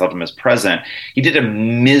Democrats loved him as president, he did a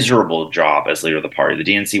miserable job as leader of the party.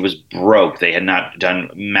 The DNC was broke. They had not done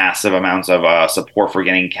massive amounts of support for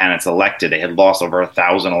getting candidates elected. They had lost over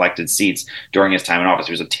 1,000 elected seats during his time in office.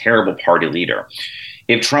 He was a terrible party leader.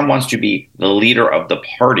 If Trump wants to be the leader of the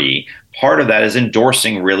party, part of that is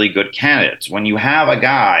endorsing really good candidates. When you have a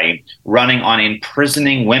guy running on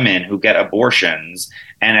imprisoning women who get abortions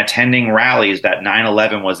and attending rallies that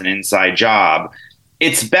 9/11 was an inside job,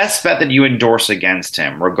 it's best bet that you endorse against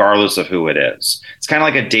him, regardless of who it is. It's kind of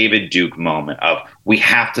like a David Duke moment of, we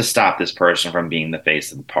have to stop this person from being the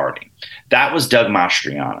face of the party. That was Doug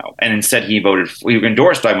Mastriano. And instead he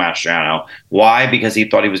endorsed Doug Mastriano. Why? Because he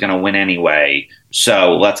thought he was going to win anyway.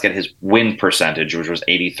 So let's get his win percentage, which was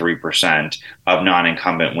 83% of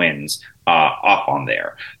non-incumbent wins, up on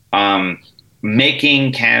there.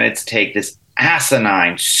 Making candidates take this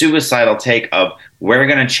asinine, suicidal take of, we're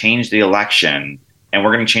going to change the election and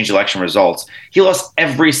we're going to change election results. He lost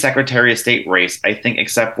every Secretary of State race, I think,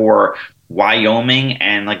 except for Wyoming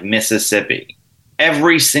and like Mississippi.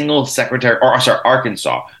 Every single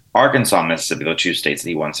Arkansas, Mississippi, the 2 states that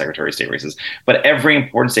he won Secretary of State races. But every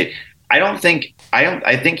important state, I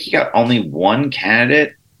think he got only one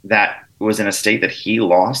candidate that was in a state that he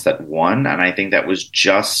lost that won, and I think that was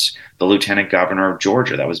just the lieutenant governor of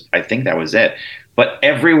Georgia. I think that was it. But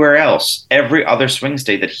everywhere else, every other swing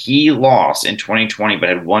state that he lost in 2020 but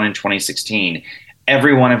had won in 2016,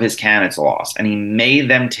 every one of his candidates lost. And he made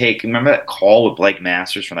them remember that call with Blake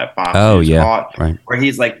Masters from that Fox News call? Right. Where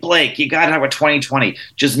he's like, Blake, you got to have a 2020.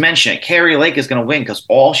 Just mention it. Carrie Lake is going to win because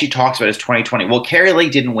all she talks about is 2020. Well, Carrie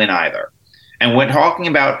Lake didn't win either. And when talking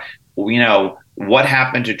about, what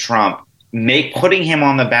happened to Trump, putting him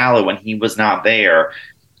on the ballot when he was not there,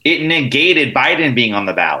 it negated Biden being on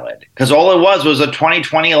the ballot because all it was a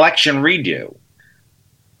 2020 election redo.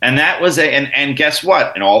 And that was and guess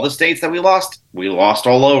what? In all the states that we lost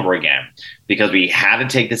all over again because we had to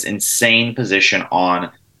take this insane position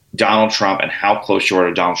on Donald Trump and how close you are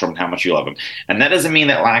to Donald Trump and how much you love him. And that doesn't mean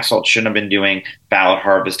that Laxalt shouldn't have been doing ballot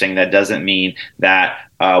harvesting. That doesn't mean that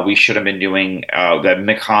we should have been doing that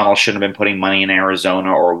McConnell shouldn't have been putting money in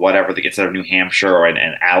Arizona or whatever that gets out of New Hampshire or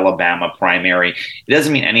an Alabama primary. It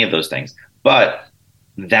doesn't mean any of those things. But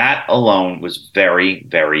that alone was very,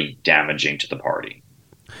 very damaging to the party.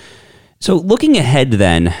 So looking ahead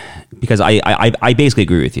then, because I basically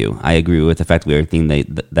agree with you. I agree with effectively everything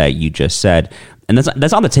that you just said. And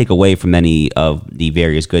that's not to take away from any of the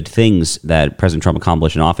various good things that President Trump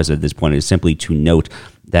accomplished in office at this point. It is simply to note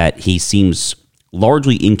that he seems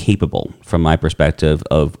largely incapable, from my perspective,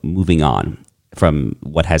 of moving on from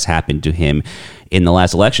what has happened to him in the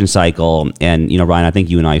last election cycle. And, Ryan, I think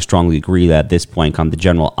you and I strongly agree that at this point, the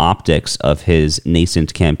general optics of his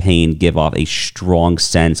nascent campaign give off a strong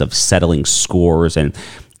sense of settling scores and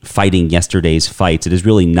fighting yesterday's fights. It is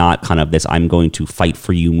really not kind of this I'm going to fight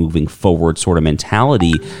for you moving forward sort of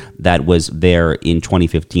mentality that was there in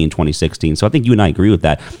 2015, 2016. So I think you and I agree with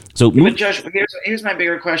that. So, but Josh, here's my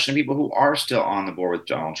bigger question to people who are still on the board with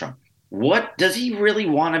Donald Trump. What does he really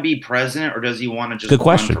want to be president, or does he want to just good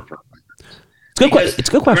question? It's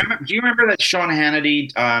a good question. Do you remember that Sean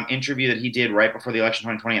Hannity interview that he did right before the election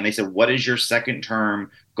 2020? And they said, "What is your second term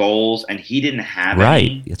goals?" And he didn't have any.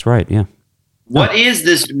 Right. That's right. Yeah. What is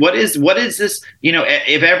this? What is this?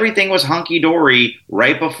 If everything was hunky dory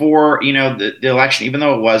right before, the election, even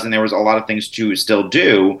though it was, and there was a lot of things to still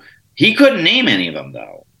do, he couldn't name any of them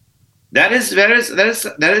though. That is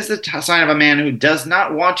the sign of a man who does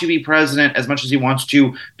not want to be president as much as he wants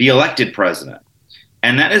to be elected president.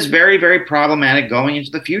 And that is very, very problematic going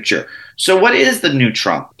into the future. So what is the new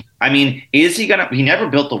Trump? I mean, he never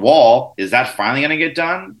built the wall. Is that finally going to get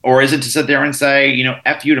done? Or is it to sit there and say,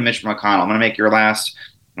 F you to Mitch McConnell. I'm going to make your last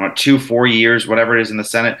 2-4 years, whatever it is in the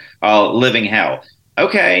Senate, living hell.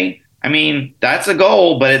 Okay. I mean, that's a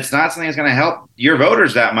goal, but it's not something that's going to help your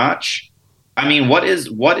voters that much. I mean, what is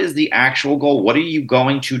the actual goal? What are you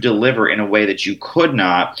going to deliver in a way that you could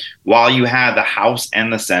not while you have the House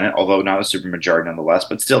and the Senate, although not a supermajority nonetheless,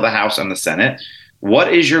 but still the House and the Senate?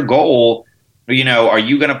 What is your goal? Are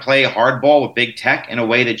you going to play hardball with big tech in a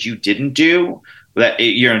way that you didn't do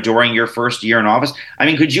during your first year in office? I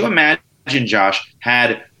mean, could you imagine, Josh,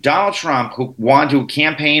 had Donald Trump, who wanted to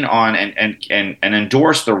campaign on and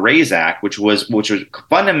endorse the RAISE Act, which was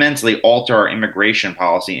fundamentally alter our immigration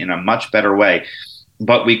policy in a much better way,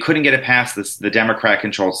 but we couldn't get it past the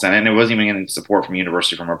Democrat-controlled Senate, and it wasn't even getting support from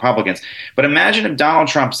Republicans. But imagine if Donald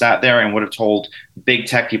Trump sat there and would have told big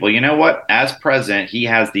tech people, you know what, as president, he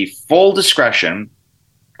has the full discretion,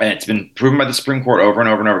 and it's been proven by the Supreme Court over and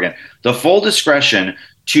over and over again, the full discretion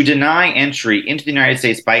to deny entry into the United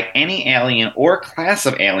States by any alien or class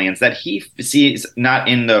of aliens that he sees not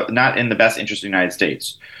in the best interest of the United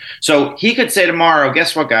States. So he could say tomorrow,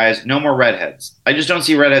 guess what, guys? No more redheads. I just don't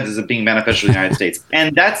see redheads as being beneficial to the United States.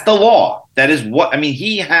 And that's the law. That is what, I mean,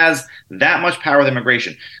 he has that much power with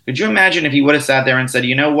immigration. Could you imagine if he would have sat there and said,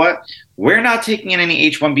 you know what? We're not taking in any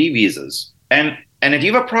H-1B visas. And if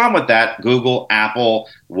you have a problem with that, Google, Apple,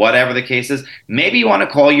 whatever the case is, maybe you want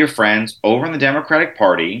to call your friends over in the Democratic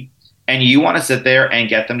Party and you want to sit there and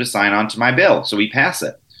get them to sign on to my bill so we pass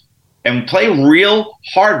it. And play real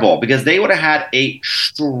hardball, because they would have had a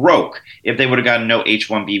stroke if they would have gotten no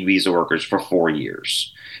H-1B visa workers for 4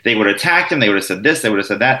 years. They would have attacked him. They would have said this. They would have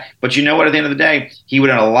said that. But you know what? At the end of the day, he would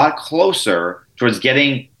have been a lot closer towards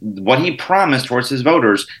getting what he promised towards his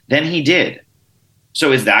voters than he did.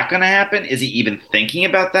 So is that going to happen? Is he even thinking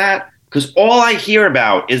about that? Because all I hear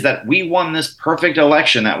about is that we won this perfect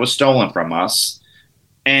election that was stolen from us,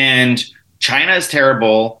 and China is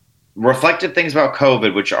terrible. Reflected things about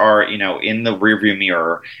COVID, which are, in the rearview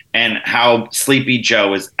mirror, and how Sleepy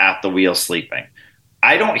Joe is at the wheel sleeping.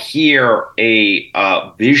 I don't hear a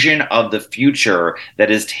vision of the future that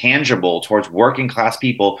is tangible towards working class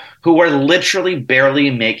people who are literally barely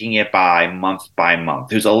making it by month,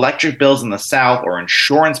 whose electric bills in the South, or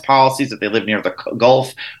insurance policies if they live near the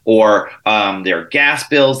Gulf, or their gas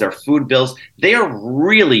bills, their food bills, they are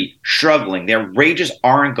really struggling. Their wages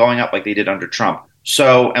aren't going up like they did under Trump.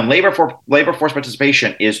 So, and labor force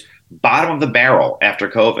participation is bottom of the barrel after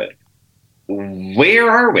COVID. Where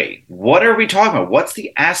are we? What are we talking about? What's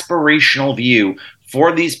the aspirational view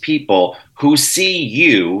for these people who see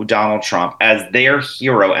you, Donald Trump, as their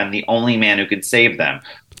hero and the only man who can save them?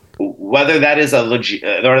 Whether that is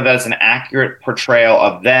whether that's an accurate portrayal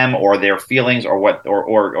of them or their feelings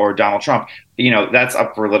or Donald Trump, that's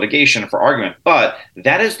up for litigation, for argument. But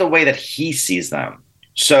that is the way that he sees them.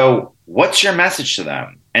 So what's your message to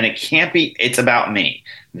them? And it can't be, it's about me.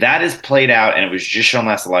 That is played out, and it was just shown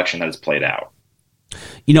last election that it's played out.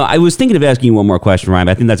 I was thinking of asking you one more question, Ryan,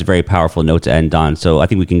 but I think that's a very powerful note to end on. So I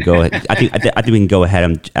think we can go ahead. I think we can go ahead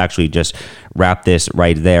and actually just wrap this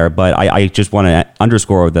right there. But I just want to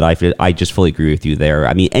underscore that I just fully agree with you there.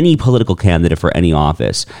 I mean, any political candidate for any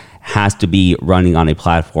office has to be running on a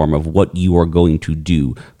platform of what you are going to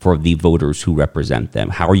do for the voters who represent them.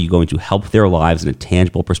 How are you going to help their lives in a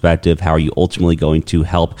tangible perspective? How are you ultimately going to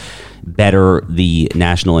help better the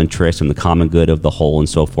national interest and the common good of the whole and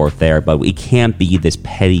so forth there? But it can't be this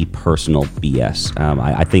petty personal BS.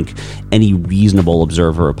 I think any reasonable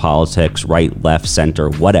observer of politics, right, left,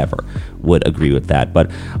 center, whatever, would agree with that.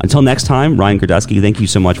 But until next time, Ryan Girdusky, thank you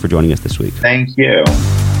so much for joining us this week. Thank you.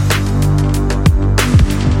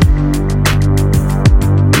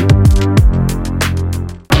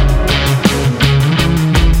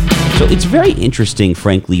 So it's very interesting,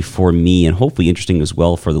 frankly, for me, and hopefully interesting as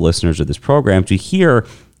well for the listeners of this program, to hear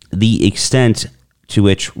the extent to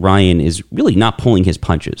which Ryan is really not pulling his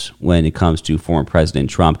punches when it comes to former President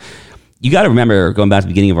Trump. You got to remember, going back to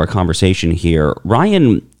the beginning of our conversation here,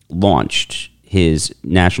 Ryan launched his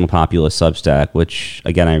National Populist Substack, which,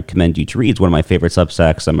 again, I commend you to read. It's one of my favorite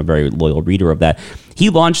Substacks. I'm a very loyal reader of that. He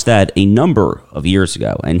launched that a number of years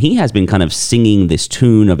ago, and he has been kind of singing this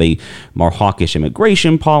tune of a more hawkish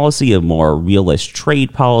immigration policy, a more realist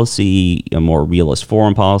trade policy, a more realist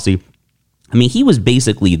foreign policy. I mean, he was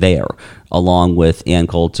basically there, along with Ann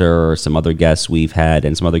Coulter, some other guests we've had,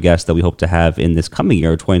 and some other guests that we hope to have in this coming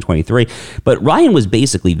year, 2023. But Ryan was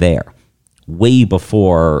basically there way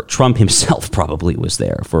before Trump himself probably was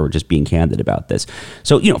there, for just being candid about this.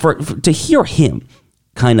 So, for to hear him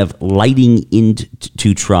kind of lighting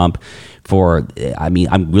into Trump,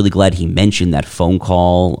 I'm really glad he mentioned that phone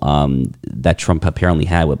call that Trump apparently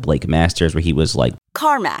had with Blake Masters, where he was like,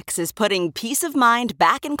 CarMax is putting peace of mind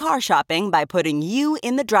back in car shopping by putting you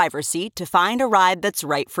in the driver's seat to find a ride that's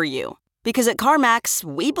right for you. Because at CarMax,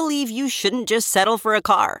 we believe you shouldn't just settle for a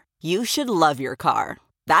car. You should love your car.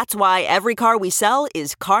 That's why every car we sell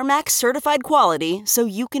is CarMax certified quality, so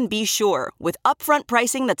you can be sure with upfront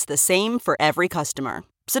pricing that's the same for every customer.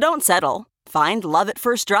 So don't settle. Find love at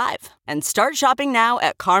first drive and start shopping now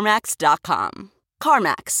at CarMax.com.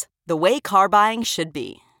 CarMax, the way car buying should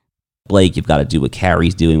be. Blake, you've got to do what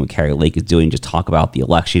Carrie's doing, what Carrie Lake is doing. Just talk about the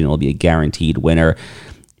election. It'll be a guaranteed winner.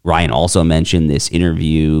 Ryan also mentioned this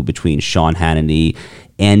interview between Sean Hannity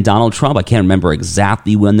and Donald Trump. I can't remember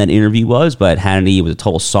exactly when that interview was, but Hannity was a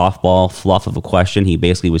total softball fluff of a question. He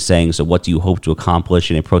basically was saying, so what do you hope to accomplish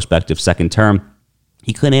in a prospective second term?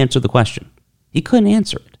 He couldn't answer the question. He couldn't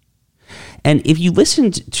answer it. And if you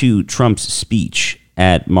listened to Trump's speech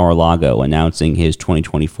at Mar-a-Lago announcing his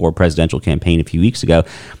 2024 presidential campaign a few weeks ago,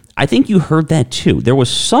 I think you heard that too. There was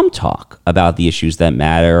some talk about the issues that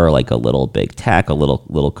matter, like a little big tech, a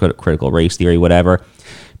little critical race theory, whatever.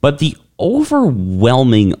 But the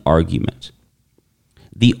overwhelming argument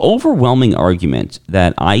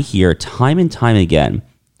that I hear time and time again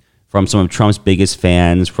from some of Trump's biggest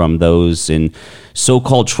fans, from those in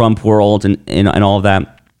so-called Trump world and all of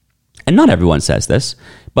that, and not everyone says this,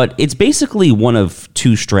 but it's basically one of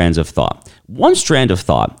two strands of thought. One strand of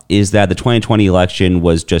thought is that the 2020 election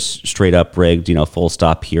was just straight up rigged, full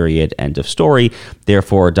stop, period, end of story.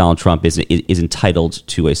 Therefore, Donald Trump is entitled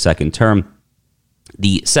to a second term.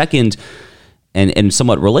 The second and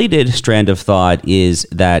somewhat related strand of thought is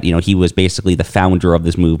that, he was basically the founder of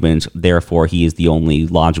this movement. Therefore, he is the only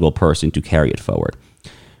logical person to carry it forward.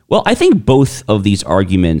 Well, I think both of these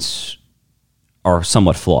arguments are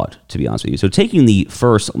somewhat flawed, to be honest with you. So taking the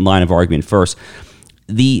first line of argument first,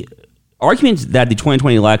 the argument that the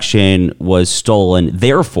 2020 election was stolen,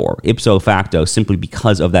 therefore, ipso facto, simply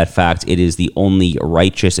because of that fact, it is the only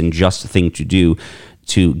righteous and just thing to do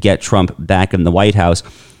to get Trump back in the White House.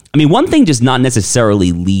 I mean, one thing does not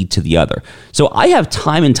necessarily lead to the other. So I have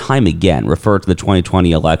time and time again referred to the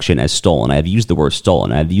 2020 election as stolen. I have used the word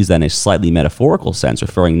stolen. I've used that in a slightly metaphorical sense,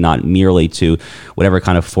 referring not merely to whatever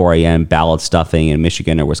kind of 4 a.m. ballot stuffing in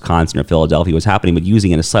Michigan or Wisconsin or Philadelphia was happening, but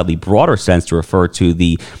using it in a slightly broader sense to refer to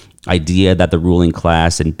the idea that the ruling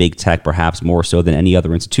class and big tech, perhaps more so than any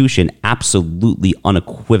other institution, absolutely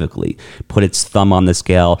unequivocally put its thumb on the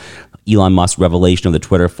scale. Elon Musk's revelation of the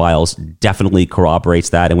Twitter files definitely corroborates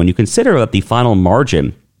that. And when you consider that the final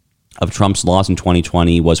margin of Trump's loss in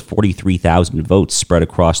 2020 was 43,000 votes spread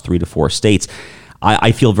across 3 to 4 states,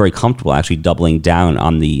 I feel very comfortable actually doubling down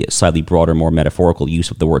on the slightly broader, more metaphorical use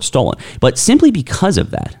of the word stolen. But simply because of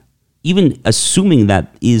that, even assuming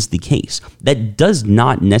that is the case, that does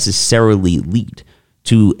not necessarily lead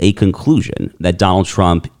to a conclusion that Donald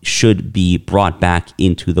Trump should be brought back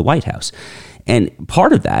into the White House. And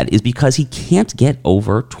part of that is because he can't get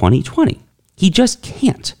over 2020. He just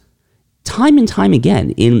can't. Time and time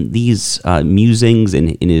again in these musings,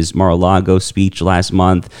 in his Mar-a-Lago speech last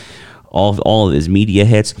month, all of his media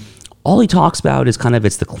hits, all he talks about is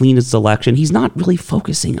it's the cleanest election. He's not really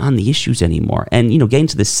focusing on the issues anymore. And, getting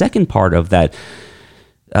to the second part of that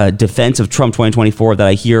defense of Trump 2024 that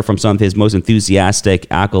I hear from some of his most enthusiastic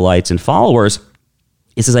acolytes and followers,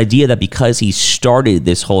 is this idea that because he started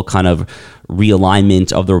this whole kind of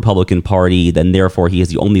realignment of the Republican Party, then therefore he is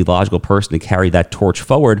the only logical person to carry that torch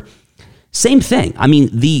forward. Same thing. I mean,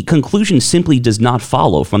 the conclusion simply does not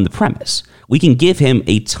follow from the premise. We can give him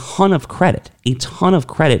a ton of credit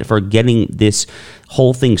for getting this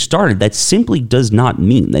whole thing started. That simply does not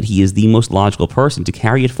mean that he is the most logical person to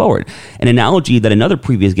carry it forward. An analogy that another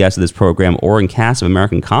previous guest of this program, Oren Cass of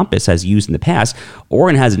American Compass, has used in the past.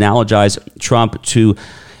 Oren has analogized Trump to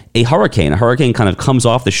a hurricane. A hurricane kind of comes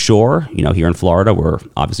off the shore. Here in Florida, we're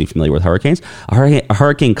obviously familiar with hurricanes. A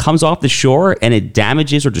hurricane comes off the shore and it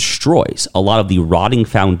damages or destroys a lot of the rotting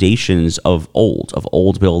foundations of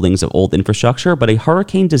old buildings, of old infrastructure. But a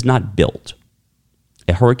hurricane does not build.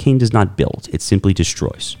 It simply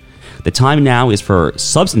destroys. The time now is for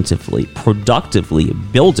substantively, productively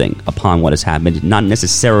building upon what has happened, not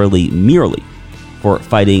necessarily merely for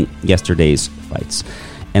fighting yesterday's fights.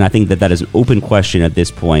 And I think that is an open question at this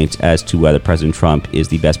point as to whether President Trump is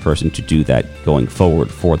the best person to do that going forward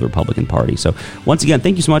for the Republican Party. So once again,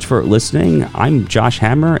 thank you so much for listening. I'm Josh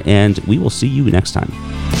Hammer, and we will see you next time.